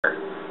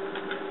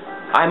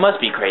I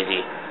must be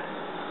crazy.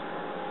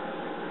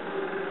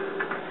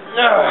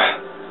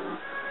 Ugh.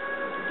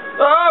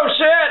 Oh,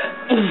 shit!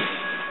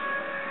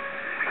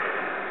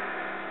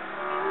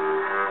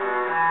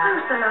 I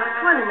was the last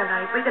one in the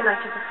library the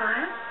night of the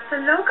fire. The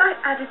log I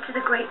added to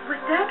the grate was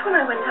dead when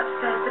I went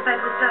upstairs to bed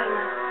with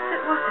Dinah. If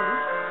it wasn't,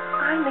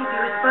 I may be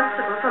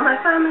responsible for my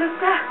family's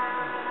death.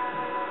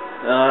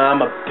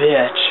 I'm a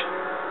bitch.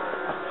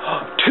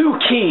 2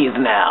 keys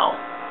now.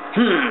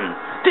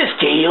 This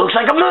key looks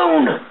like a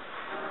moon.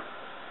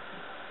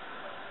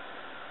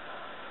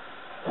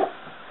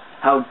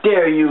 How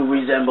dare you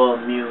resemble a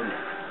moon?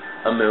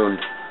 A moon.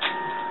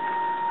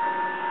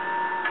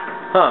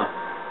 Huh.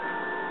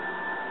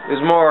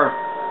 There's more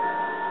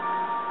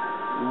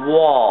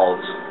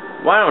walls.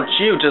 Why don't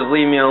you just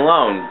leave me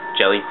alone,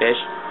 jellyfish?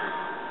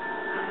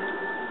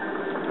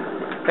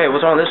 Hey,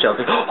 what's wrong with this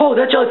jellyfish? Oh,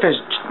 that jellyfish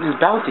is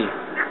bouncy.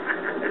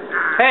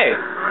 Hey,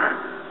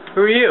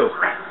 who are you?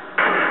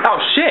 Oh,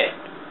 shit.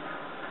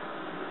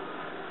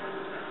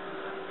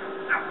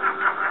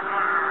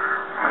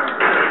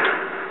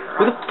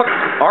 Who the fuck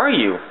are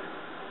you?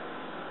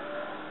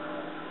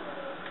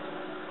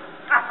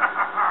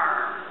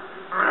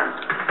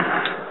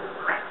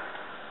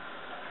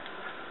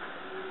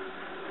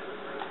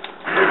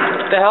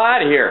 Get the hell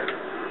out of here.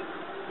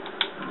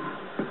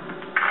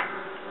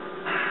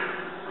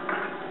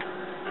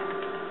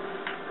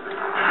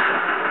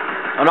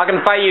 I'm not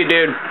gonna fight you,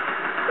 dude.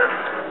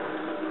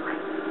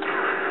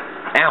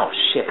 Ow,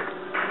 shit.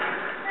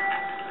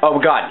 Oh,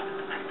 God.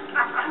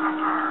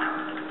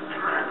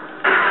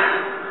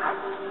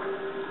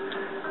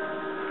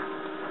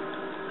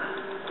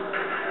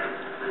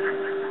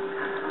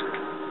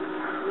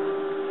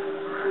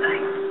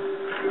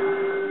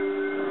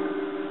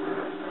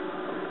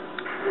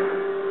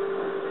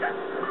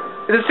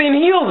 This thing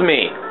heals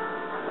me.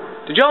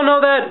 Did y'all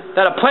know that?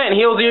 That a plant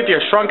heals you if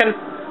you're shrunken?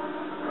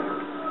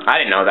 I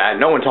didn't know that.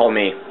 No one told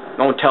me.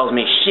 No one tells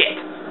me shit.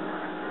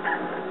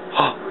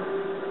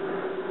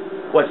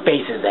 What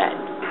face is that?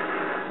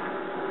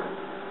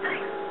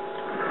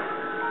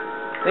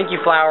 Thank you,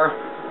 flower.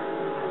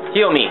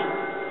 Heal me.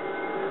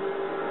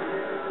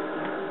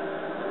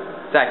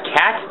 Is that a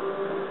cat?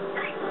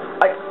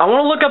 I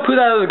want to look up who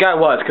that other guy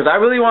was, because I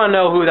really want to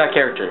know who that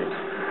character is.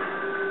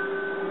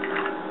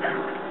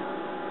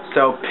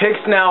 So, pig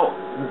snout,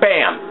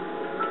 bam,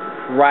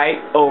 right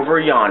over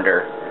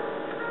yonder.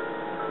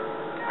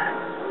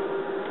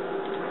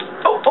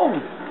 Oh, oh!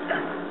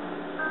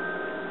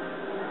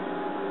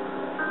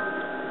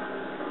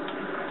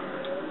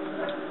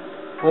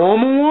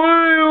 I'm a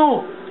whale!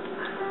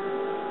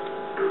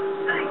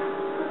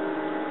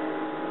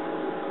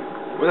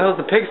 Where the hell's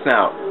the pig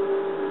snout?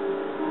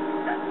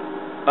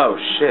 Oh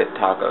shit,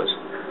 tacos.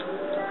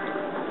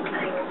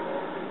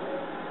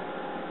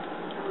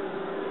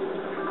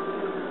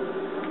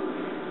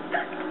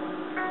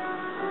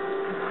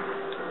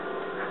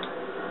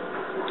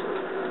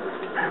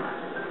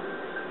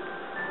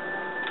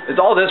 Is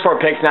all this for a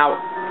pig snout?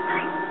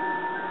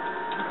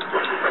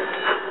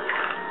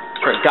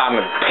 God,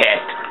 I'm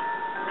pissed.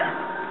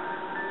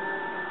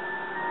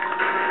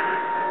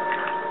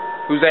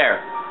 Who's there?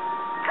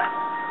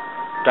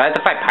 Do I have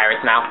to fight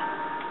pirates now?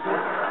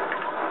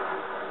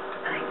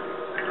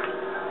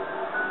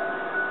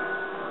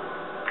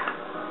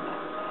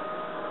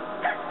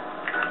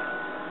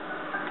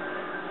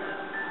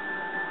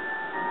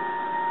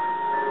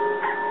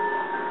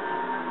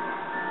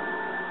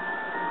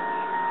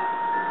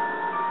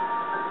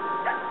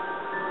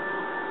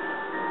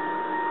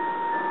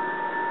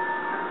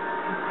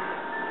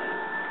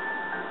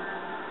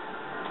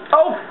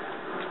 Oh!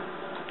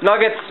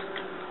 Nuggets!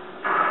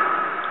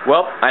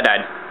 Well, I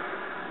died.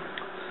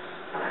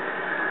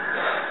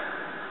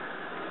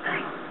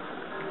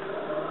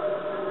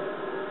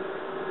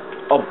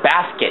 Oh,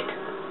 basket.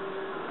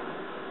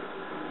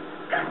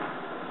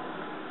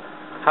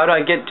 How do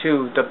I get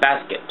to the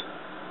basket?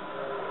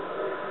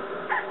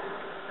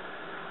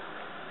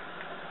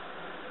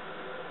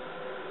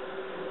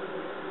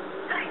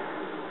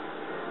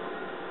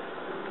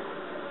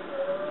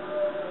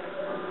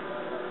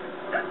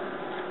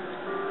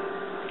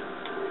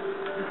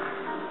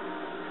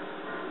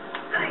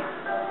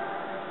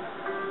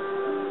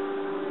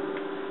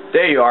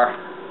 There you are.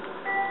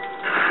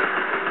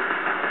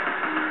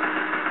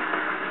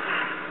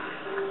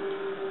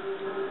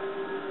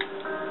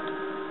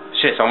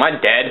 Shit, so am I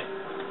dead?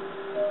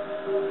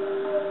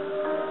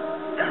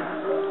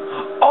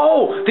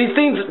 Oh, these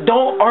things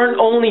aren't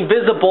only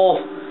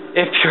visible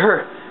if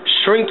you're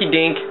Shrinky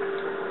Dink.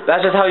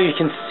 That's just how you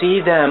can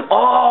see them.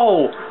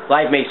 Oh,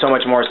 life makes so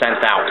much more sense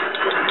now.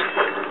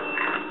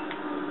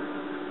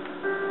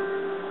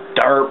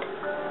 Derp.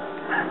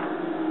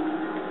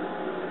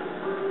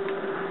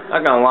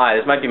 Not gonna lie,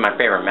 this might be my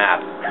favorite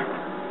map.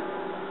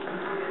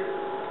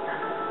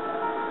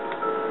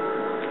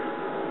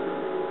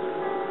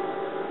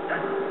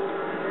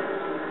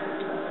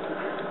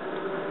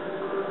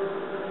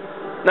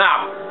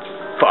 Nah,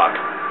 fuck.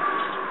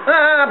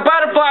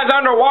 Butterflies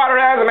underwater,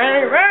 that's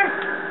amazing.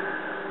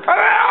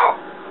 Oh.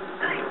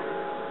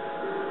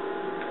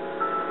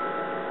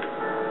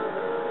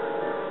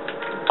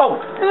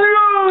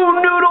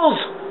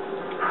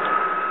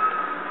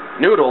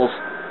 Noodles?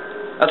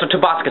 That's what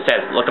Tobotska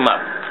says. Look him up.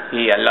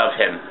 I love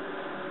him.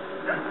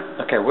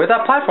 Okay, where'd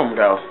that platform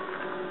go?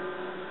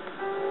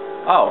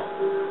 Oh.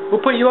 Who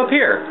put you up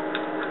here?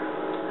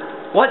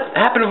 What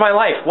happened to my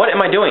life? What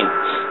am I doing?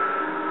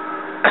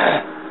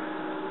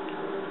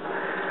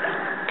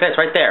 Okay, it's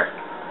right there.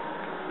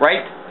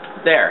 Right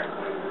there.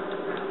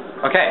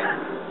 Okay.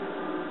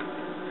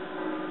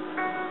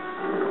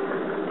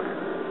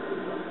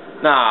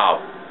 No.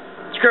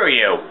 Screw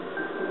you.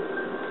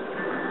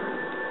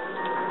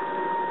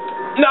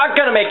 Not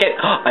gonna make it.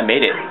 I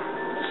made it.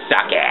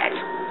 Suck it.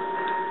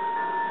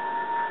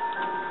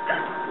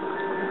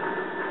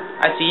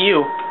 I see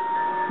you.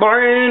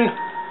 Boing.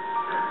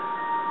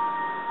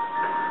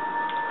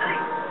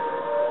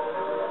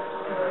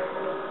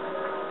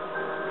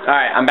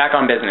 Alright, I'm back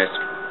on business.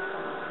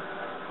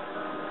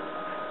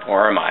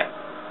 Or am I?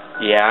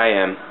 Yeah, I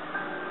am.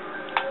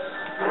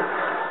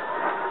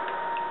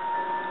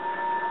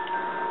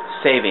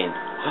 Saving.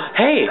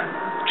 Hey!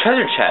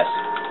 Treasure chest.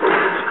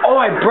 Oh,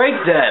 I break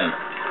them!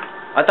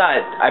 I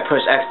thought I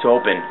pushed X to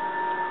open.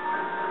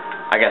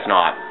 I guess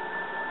not.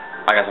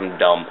 I guess I'm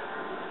dumb.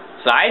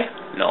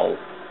 Side? No.